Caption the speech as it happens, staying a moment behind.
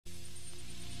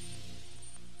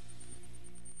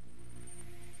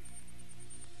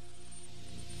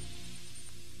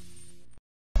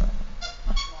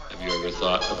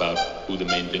thought about who the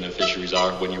main beneficiaries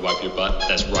are when you wipe your butt?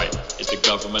 That's right, it's the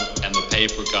government and the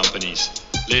paper companies.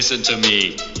 Listen to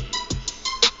me.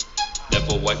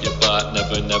 Never wipe your butt,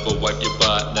 never wipe your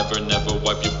butt, never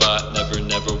wipe your butt, never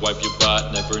wipe your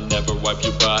butt, never wipe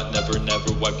your butt,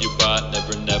 never wipe your butt,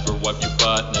 never wipe your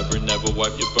butt, never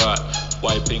wipe your butt.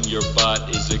 Wiping your butt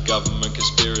is a government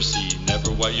conspiracy.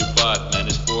 Never wipe your butt, man,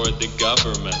 it's for the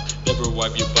government. Never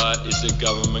wipe your butt is a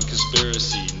government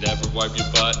conspiracy. Never wipe your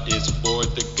butt is for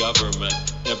the government.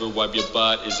 Never wipe your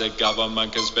butt is a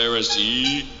government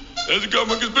conspiracy. It's a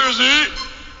government conspiracy.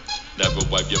 Never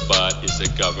wipe your butt is a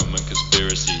government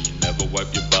conspiracy. Never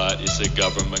wipe your butt is a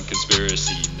government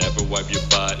conspiracy. Never wipe your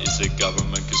butt is a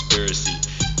government conspiracy.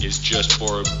 It's just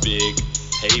for a big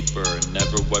paper.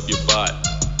 Never wipe your butt.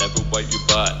 Never wipe your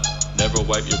butt. Never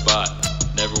wipe your butt.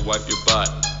 Never wipe your butt.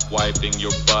 Wiping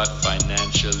your butt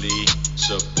financially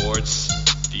supports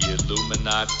the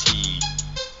Illuminati.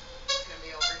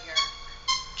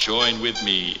 Join with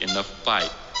me in the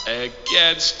fight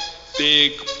against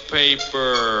big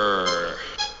paper.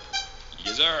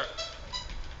 Yes, sir.